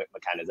form of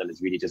mechanism is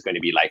really just going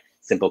to be like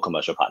simple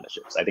commercial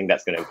partnerships. I think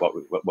that's going to what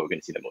we're going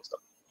to see the most of.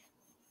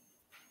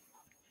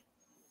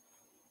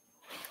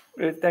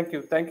 Great, thank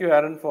you,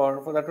 Aaron,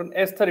 for that one.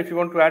 Esther, if you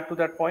want to add to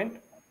that point.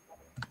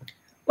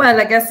 Well,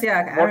 I guess,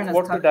 yeah. Aaron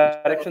what's the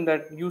direction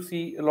that you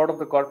see a lot of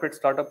the corporate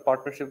startup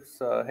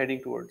partnerships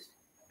heading towards?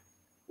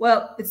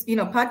 Well, it's,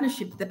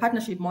 the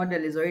partnership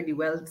model is already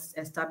well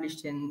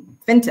established in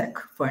fintech,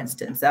 for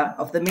instance,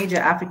 of the major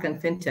African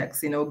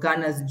fintechs,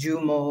 Ghana's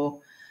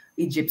Jumo,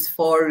 Egypt's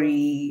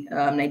Fori,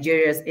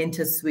 Nigeria's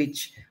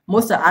InterSwitch.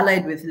 Most are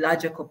allied with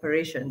larger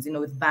corporations,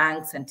 with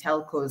banks and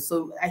telcos.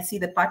 So I see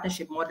the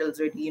partnership model is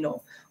already,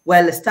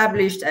 well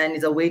established and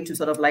is a way to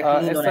sort of like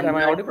lean Esther, on. Am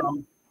I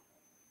audible?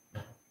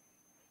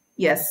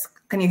 Yes.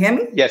 Can you hear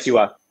me? Yes, you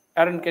are.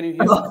 Aaron, can you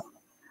hear me?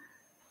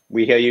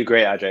 We hear you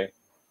great, Ajay.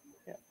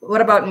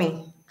 What about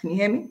me? Can you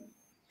hear me?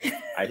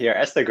 I hear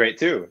Esther great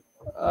too.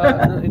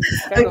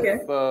 It's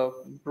kind of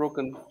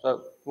broken.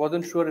 So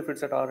wasn't sure if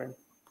it's at our end.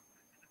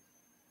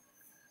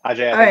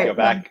 Ajay, I think you're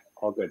back.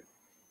 All good.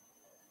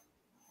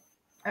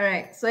 All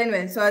right. So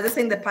anyway, so I was just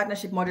saying the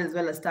partnership model is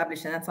well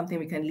established, and that's something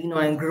we can lean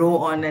on and grow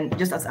on. And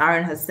just as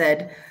Aaron has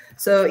said,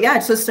 so yeah,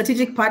 so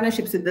strategic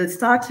partnerships with the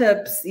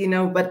startups,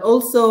 but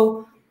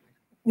also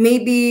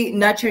maybe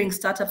nurturing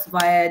startups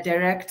via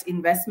direct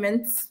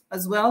investments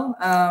as well,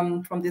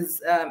 from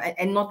this,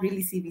 and not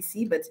really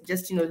CVC, but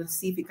just, to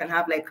see if we can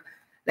have like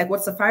what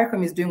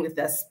Safaricom is doing with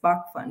their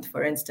Spark Fund,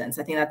 for instance.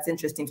 I think that's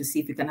interesting to see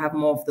if we can have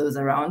more of those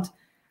around.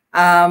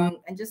 And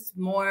just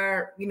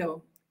more,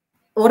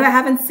 what I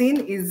haven't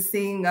seen is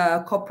seeing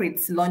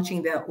corporates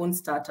launching their own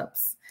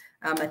startups.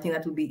 I think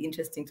that will be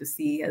interesting to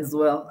see as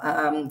well.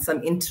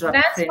 Some entrepreneurship.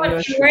 That's what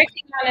we're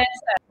working on,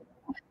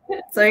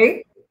 Esther.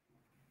 Sorry?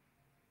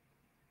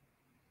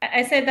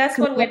 I said that's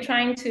what we're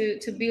trying to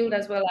build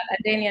as well at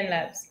Adanian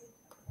Labs.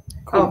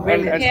 Cool. Oh,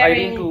 and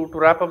Irene, to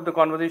wrap up the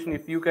conversation,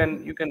 if you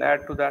can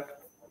add to that.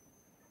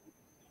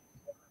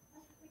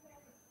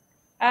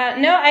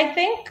 No, I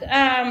think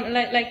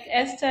like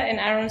Esther and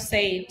Aaron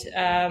said,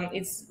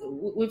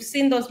 we've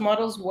seen those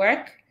models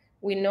work.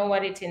 We know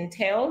what it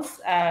entails.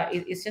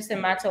 It's just a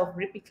matter of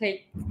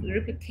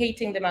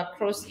replicating them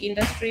across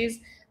industries.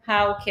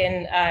 How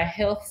can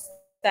health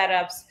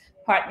startups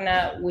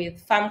partner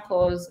with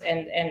pharmacos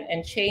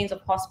and chains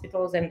of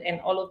hospitals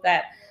and all of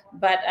that?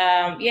 But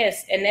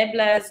yes,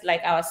 enablers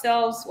like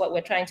ourselves, what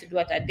we're trying to do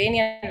at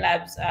Adanian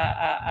Labs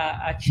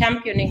are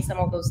championing some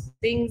of those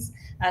things.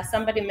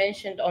 Somebody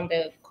mentioned on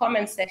the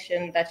comment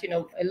section that,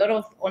 a lot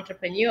of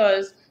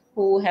entrepreneurs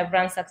who have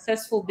run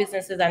successful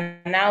businesses are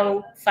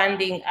now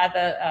funding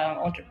other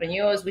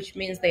entrepreneurs, which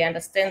means they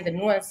understand the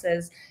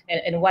nuances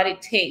and what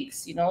it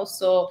takes,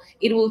 so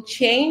it will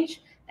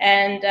change.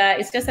 And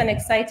it's just an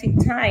exciting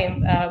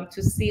time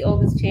to see all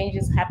these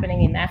changes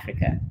happening in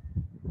Africa.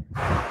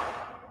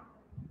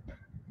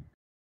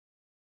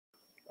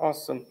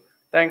 Awesome.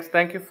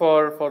 Thank you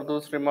for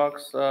those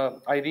remarks,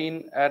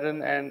 Irene,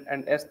 Aaron,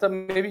 and Esther.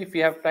 Maybe if we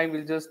have time,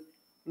 we'll just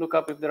look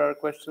up if there are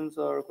questions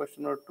or a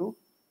question or two.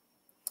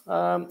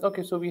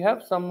 Okay, so we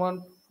have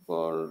someone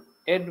for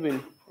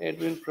Edwin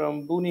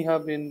from Buni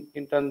Hub in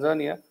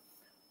Tanzania.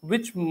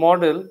 Which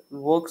model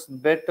works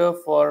better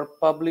for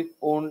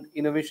public-owned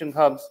innovation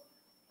hubs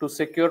to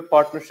secure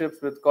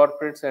partnerships with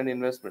corporates and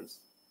investments?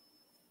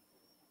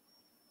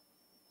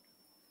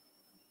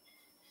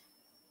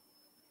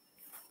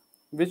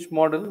 Which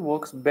model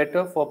works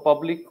better for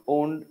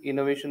public-owned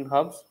innovation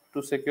hubs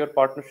to secure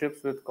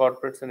partnerships with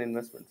corporates and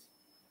investments?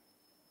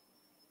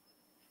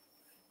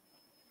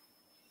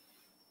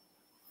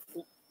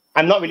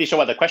 I'm not really sure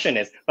what the question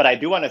is, but I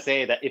do want to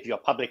say that if you're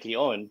publicly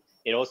owned,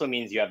 it also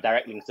means you have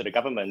direct links to the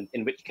government,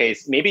 in which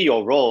case maybe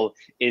your role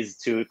is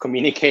to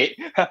communicate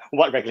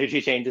what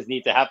regulatory changes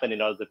need to happen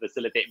in order to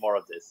facilitate more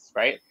of this,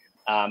 right?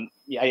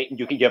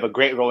 You have a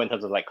great role in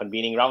terms of like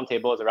convening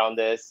roundtables around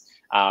this,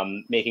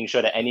 making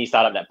sure that any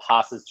startup that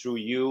passes through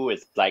you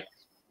is like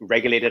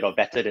regulated or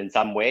vetted in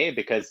some way,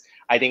 because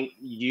I think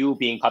you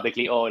being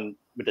publicly owned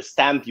with the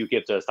stamp you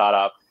give to a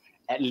startup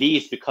at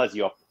least because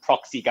you're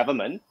proxy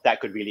government, that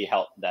could really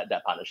help that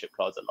partnership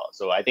clause a lot.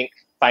 So I think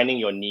finding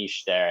your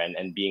niche there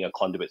and being a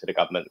conduit to the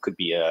government could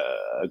be a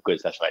good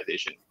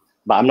specialization.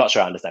 But I'm not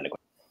sure I understand the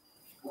question.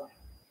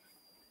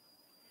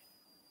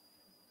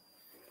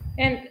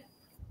 And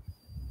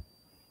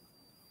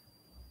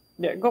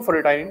yeah, go for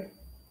it, Irene.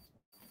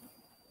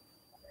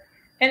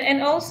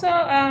 And also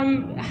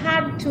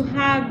had to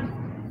have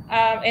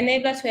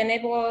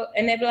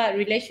enabler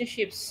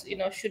relationships,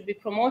 should be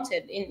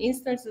promoted in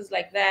instances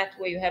like that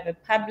where you have a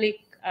public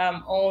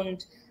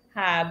owned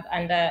hub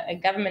and a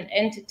government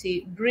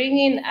entity. Bring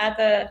in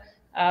other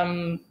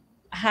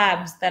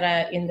hubs that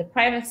are in the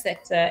private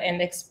sector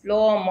and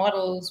explore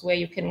models where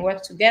you can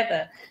work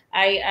together.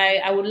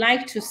 I would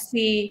like to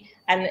see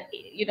an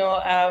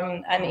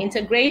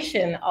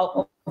integration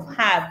of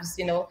hubs,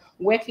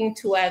 working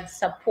towards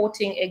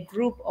supporting a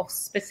group of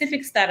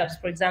specific startups,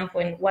 for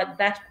example, and what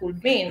that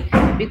could mean.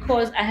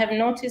 Because I have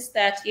noticed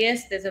that,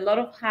 yes, there's a lot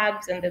of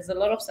hubs and there's a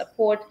lot of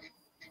support,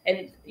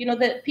 and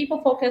the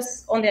people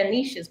focus on their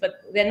niches, but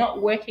they're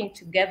not working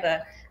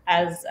together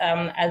as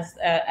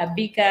a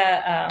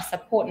bigger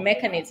support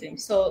mechanism.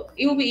 So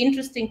it will be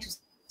interesting to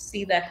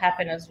see that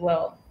happen as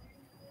well,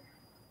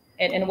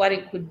 and what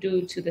it could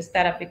do to the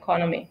startup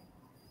economy.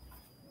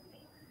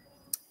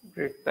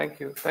 Great, thank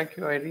you,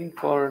 Irene,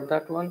 for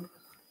that one.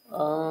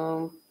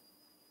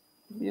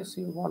 You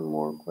see one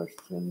more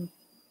question.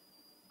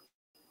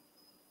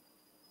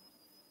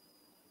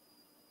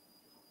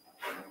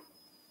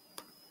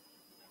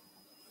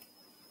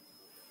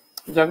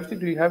 Jagrati,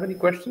 do you have any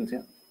questions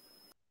here?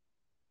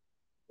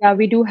 Yeah,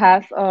 we do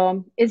have.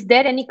 Is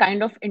there any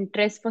kind of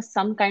interest for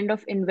some kind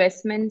of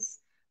investments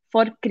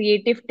for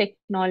creative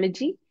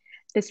technology,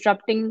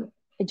 disrupting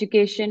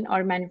education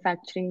or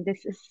manufacturing?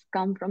 This has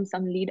come from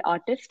some lead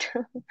artist.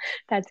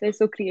 That's why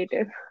so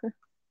creative.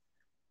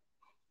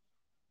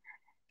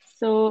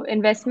 So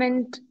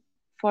investment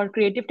for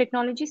creative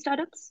technology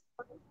startups?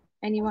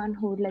 Anyone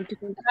who would like to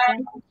take that?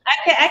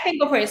 I can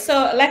go for it.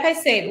 So like I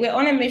said, we're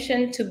on a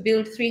mission to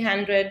build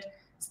 300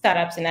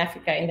 startups in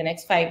Africa in the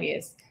next 5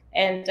 years.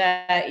 And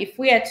if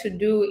we are to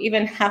do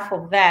even half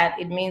of that,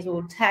 it means we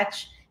will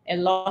touch a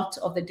lot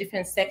of the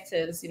different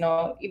sectors.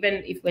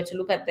 Even if we're to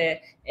look at the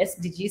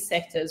SDG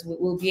sectors, we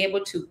will be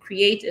able to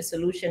create a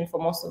solution for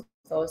most of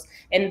those.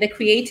 And the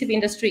creative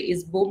industry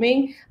is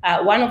booming.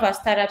 One of our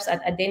startups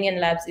at Adanian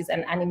Labs is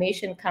an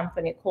animation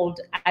company called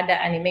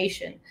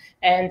Adanian.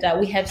 And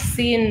we have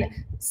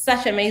seen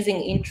such amazing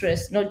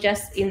interest, not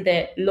just in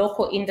the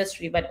local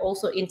industry, but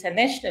also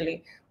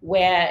internationally,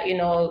 where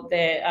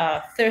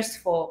the thirst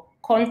for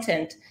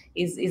content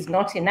is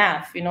not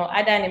enough.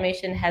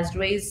 Adanian has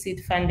raised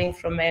seed funding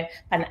from a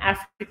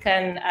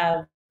Pan-African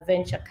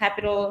venture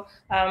capital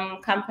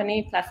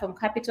company, Platform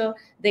Capital.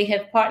 They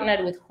have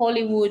partnered with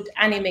Hollywood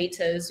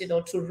animators,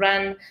 to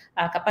run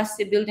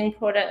capacity building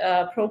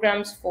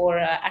programs for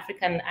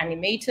African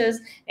animators.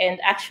 And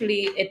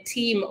actually, a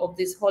team of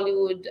these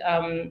Hollywood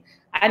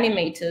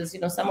animators,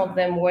 some of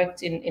them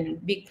worked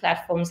in big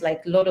platforms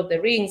like Lord of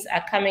the Rings,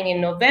 are coming in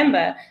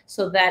November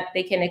so that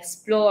they can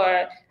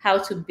explore how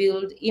to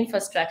build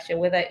infrastructure,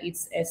 whether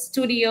it's a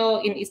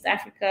studio in East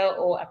Africa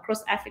or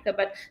across Africa.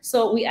 But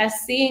so we are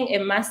seeing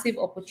a massive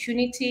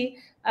opportunity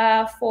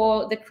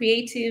for the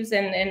creatives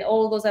and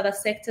all those other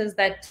sectors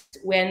that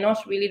were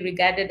not really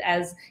regarded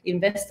as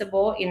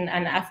investable in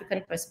an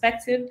African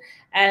perspective.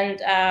 And,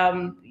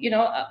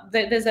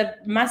 there's a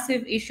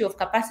massive issue of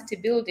capacity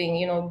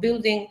building,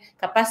 building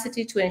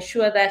capacity to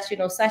ensure that,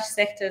 such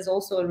sectors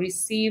also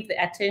receive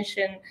the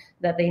attention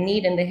that they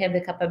need and they have the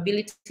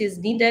capabilities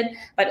needed,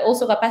 but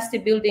also capacity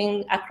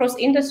building across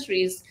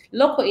industries,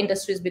 local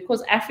industries,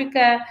 because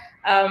Africa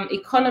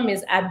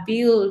economies are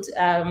built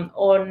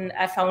on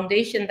a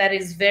foundation that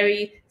is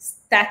very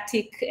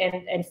static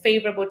and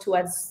favorable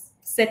towards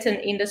certain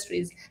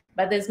industries.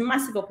 But there's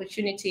massive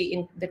opportunity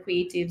in the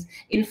creatives,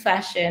 in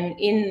fashion,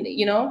 and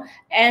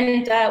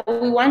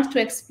we want to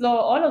explore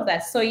all of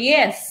that. So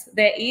yes,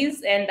 there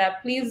is, and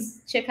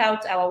please check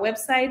out our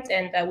website,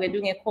 and we're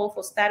doing a call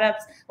for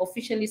startups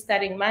officially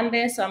starting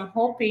Monday. So I'm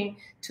hoping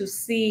to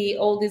see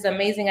all these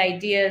amazing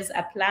ideas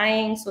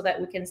applying so that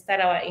we can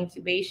start our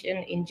incubation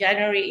in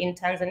January in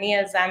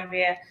Tanzania,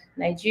 Zambia,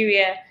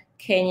 Nigeria,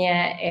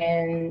 Kenya,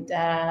 and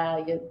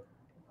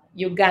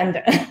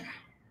Uganda.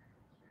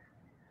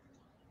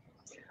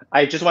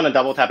 I just want to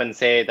double tap and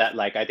say that,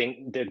 I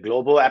think the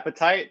global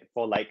appetite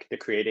for the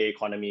creator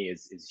economy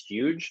is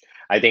huge.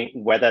 I think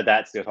whether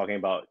that's you're talking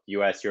about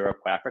US,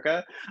 Europe, or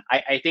Africa,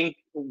 I think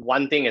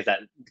one thing is that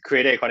the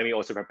creator economy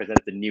also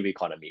represents the new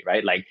economy,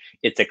 right?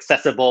 It's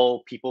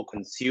accessible, people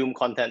consume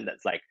content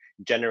that's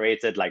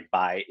generated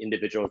by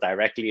individuals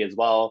directly as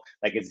well.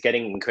 It's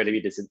getting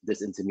incredibly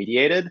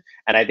disintermediated.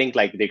 And I think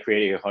the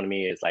creator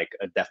economy is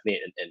a definite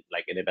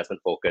an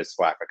investment focus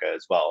for Africa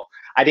as well.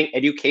 I think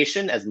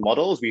education as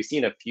models, we've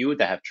seen a few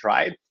that have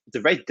tried. It's a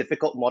very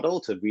difficult model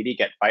to really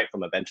get right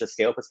from a venture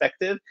scale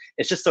perspective.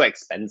 It's just so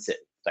expensive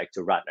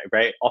to run, right?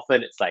 Very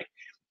often it's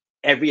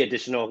every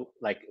additional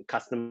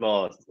customer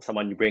or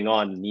someone you bring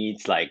on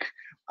needs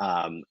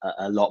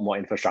a lot more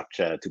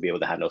infrastructure to be able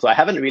to handle. So I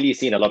haven't really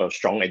seen a lot of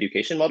strong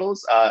education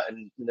models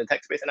in the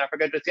tech space in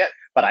Africa just yet,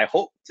 but I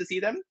hope to see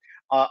them.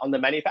 On the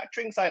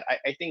manufacturing side,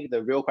 I think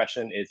the real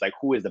question is like,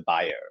 who is the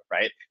buyer,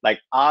 right? Like,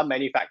 are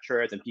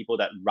manufacturers and people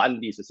that run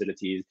these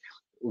facilities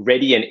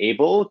ready and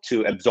able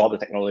to absorb the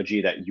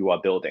technology that you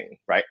are building,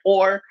 right?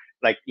 Or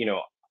like,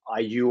 are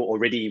you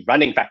already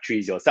running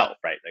factories yourself,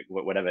 right? Like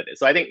whatever it is.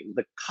 So I think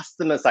the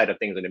customer side of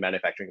things and the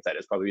manufacturing side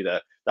is probably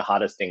the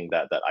hardest thing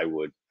that I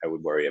would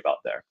worry about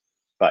there.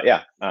 But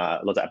yeah,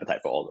 lots of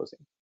appetite for all those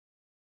things.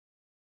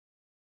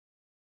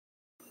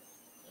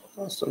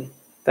 Awesome.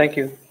 Thank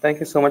you. Thank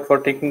you so much for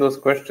taking those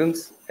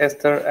questions,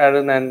 Esther,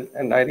 Aaron,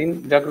 and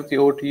Irene. Jagruti,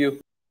 over to you.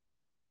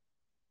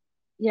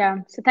 Yeah.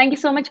 So thank you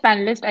so much,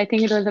 panelists. I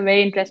think it was a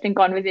very interesting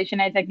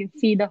conversation. As I can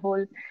see, the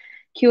whole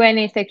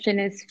Q&A section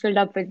is filled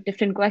up with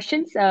different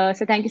questions. So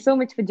thank you so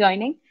much for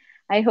joining.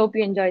 I hope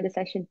you enjoyed the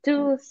session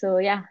too. So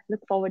yeah,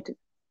 look forward to.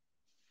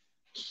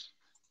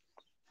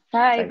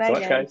 Bye. Thanks so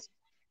much, guys.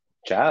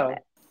 Ciao.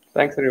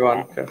 Thanks,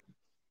 everyone. Bye. Ciao.